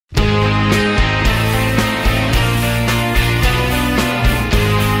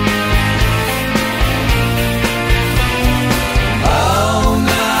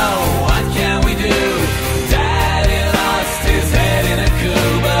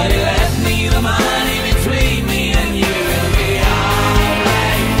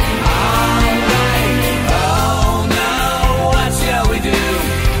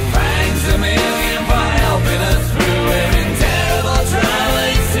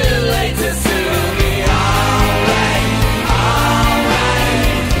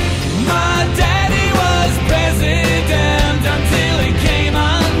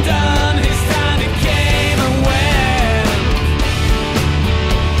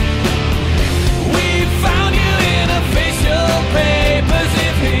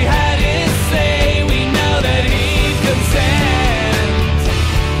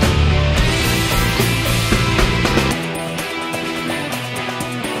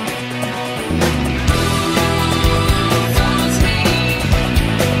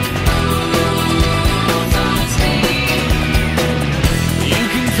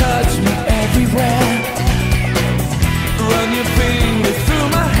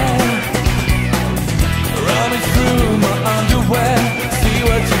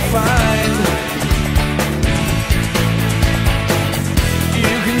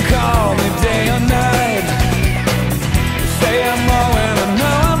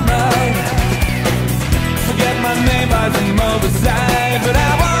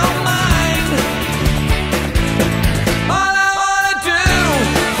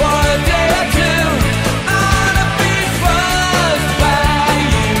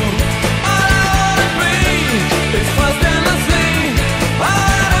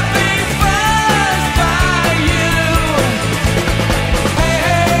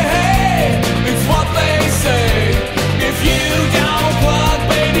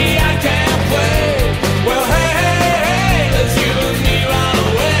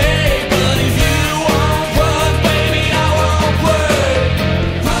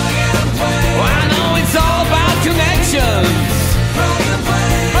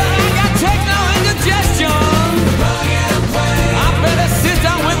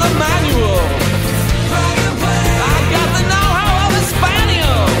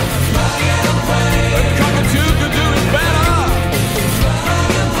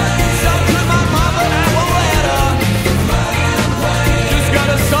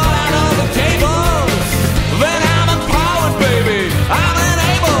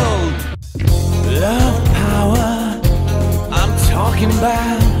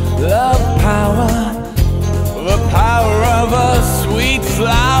love power, the power of a sweet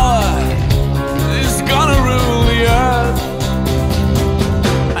flower is gonna rule the earth,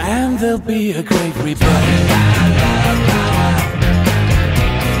 and there'll be a great rebirth.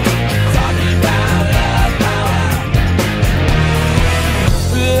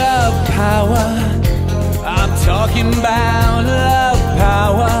 Love power, I'm talking about love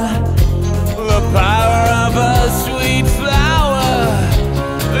power, the power of a sweet flower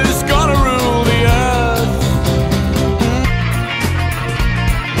is gonna rule the earth.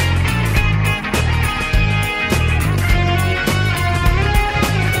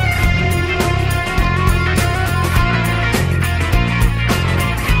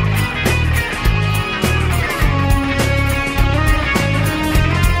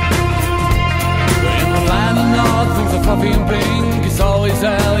 Coffee and pink is always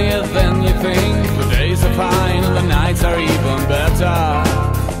earlier than you think. The days are fine and the nights are even better.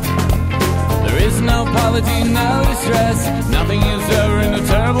 There is no poverty, no distress, nothing is ever in a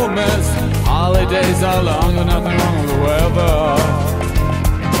terrible mess. Holidays are long and nothing wrong with the weather.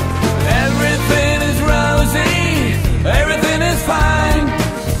 Everything is rosy, everything is fine,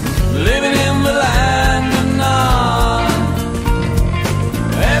 living in the land of none.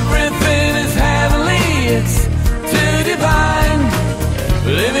 Everything is heavenly, it's divine,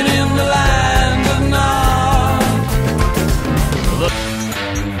 living in the land of none.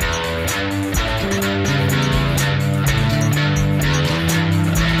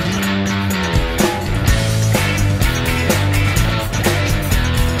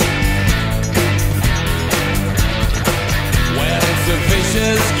 Well, it's a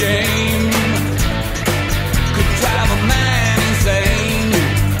vicious game, could drive a man insane,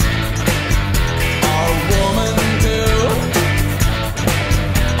 or a woman too.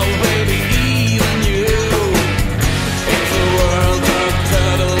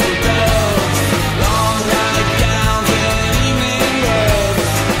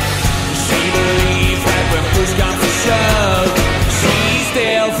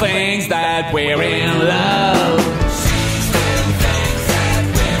 Things that we're in love. She still thinks that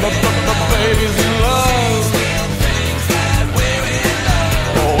we're in love. Baby's in love. She still thinks that we're in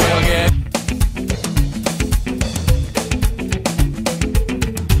love. Oh, well, yeah.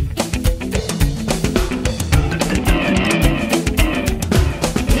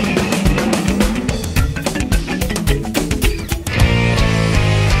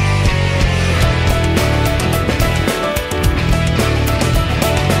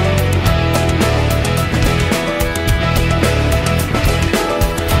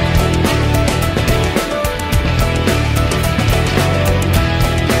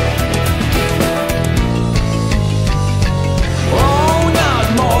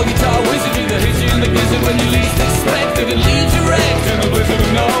 When you least expect it, it leaves you wrecked in a blizzard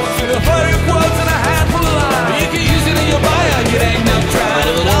of notes, with a flurry of quotes and a handful of lines. You can use it in your bio, you ain't no trying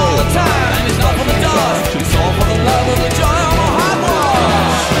to do it all the time. And it's not for the dogs, it's all for the love of the joy of more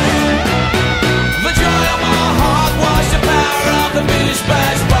hogwash. The joy of more hogwash, the power of the British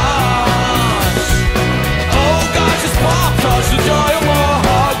bash bosh. Oh gosh, it's pop touch, the joy of more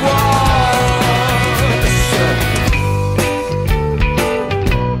hogwash.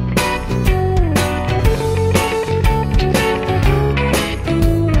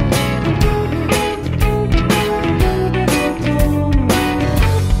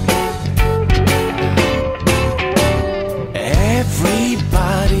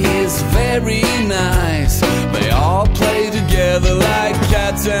 Very nice, they all play together like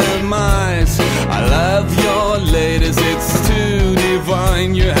cats and mice. I love your ladies, it's too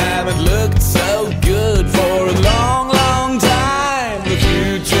divine. You haven't looked so good for a long, long time. The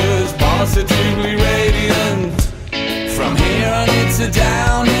future's positively radiant. From here on it's a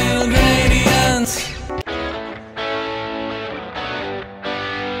downhill gradient.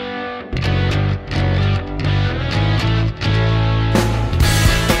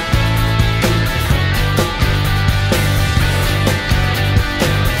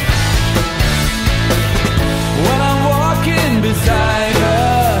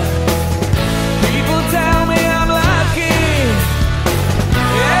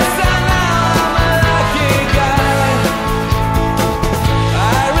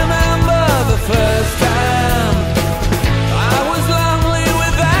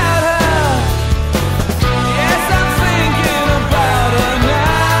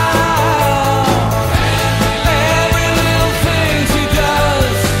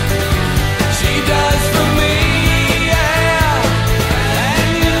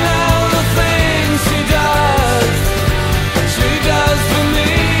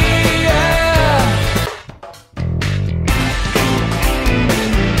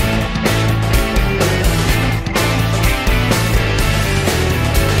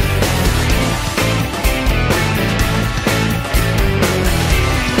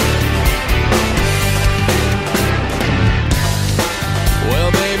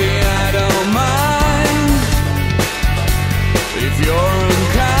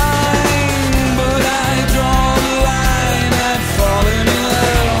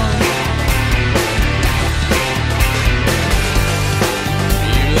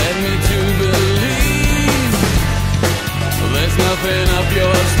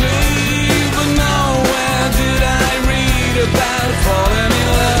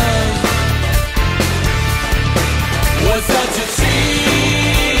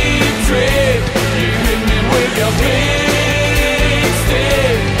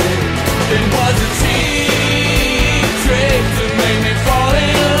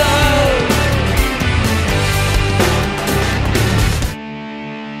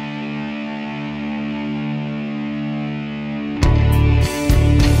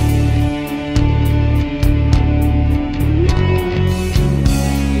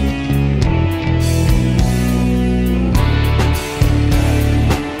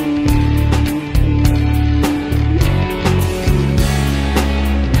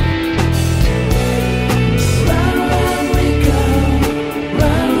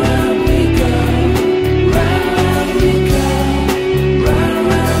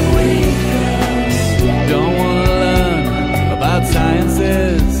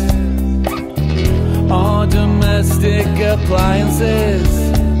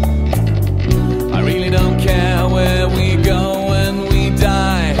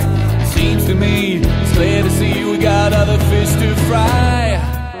 other fish to fry.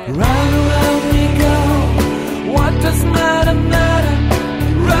 Round and round we go, what does matter matter?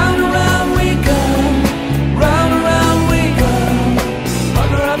 Round and round we go, round and round we go.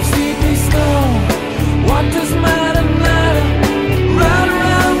 Under up sleepy snow, what does matter matter? Round and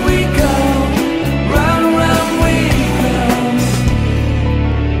round we go, round and round we go.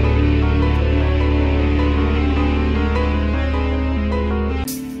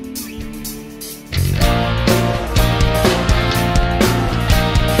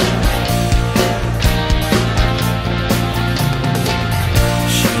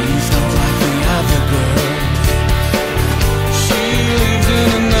 She's not like the other girls. She lives in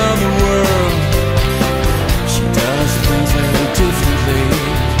another world. She does things very differently.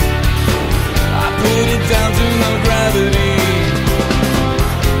 I put it down to no gravity,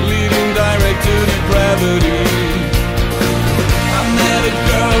 leading direct to depravity. I met a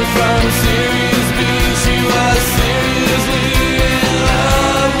girl from Sirius B. She was seriously in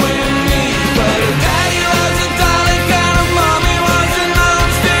love with me, but her daddy was a Dalek and her mommy was a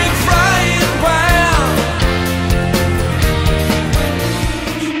non-stick frying pan.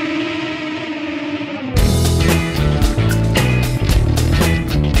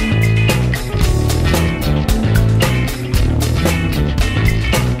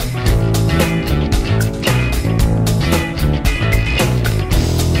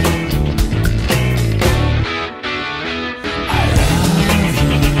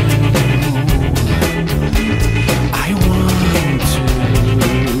 I want to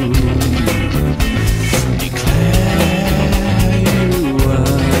declare you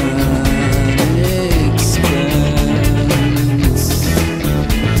an expense,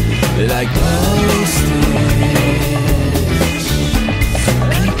 like postage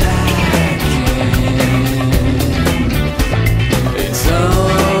and packing. It's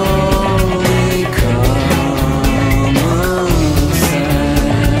only common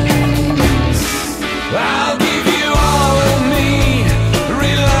sense. I'll give you all of me,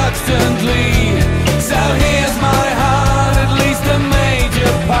 reluctantly. So here's my heart, at least a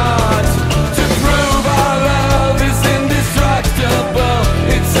major part, to prove our love is indestructible.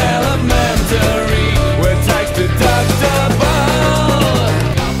 It's elementary, we're tax deductible.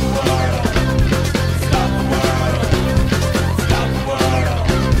 Stop the world, stop the world.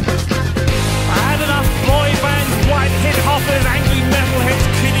 I had enough boy bands, white hip hoppers, angry metalheads,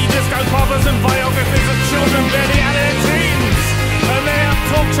 kiddie disco poppers, and biographies of children barely out of their teens. And they have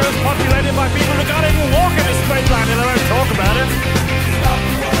talk shows populated by people who can't even walk in a straight line and they won't talk about it.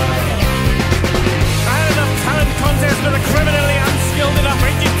 I had enough talent contests with the criminally unskilled, enough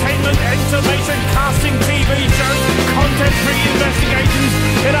entertainment, information, casting TV shows, content-free investigations,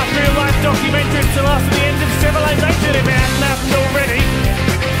 enough real-life documentaries to last to the end of civilization if it hadn't happened already.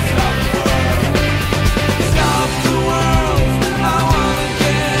 Stop the world, I wanna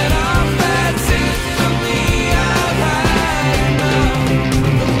get off that seat for me. I've had enough.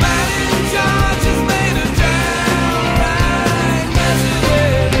 The man in charge has made a downright mess of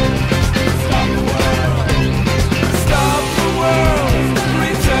it. Stop the world, stop the world.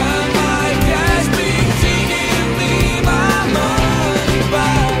 Return my cash, BT, give me my money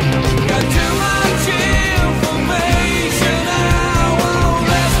back. Got too much information, I won't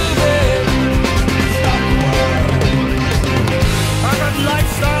mess with it. I've got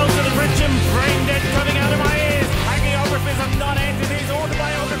lifestyles of the rich and brain dead,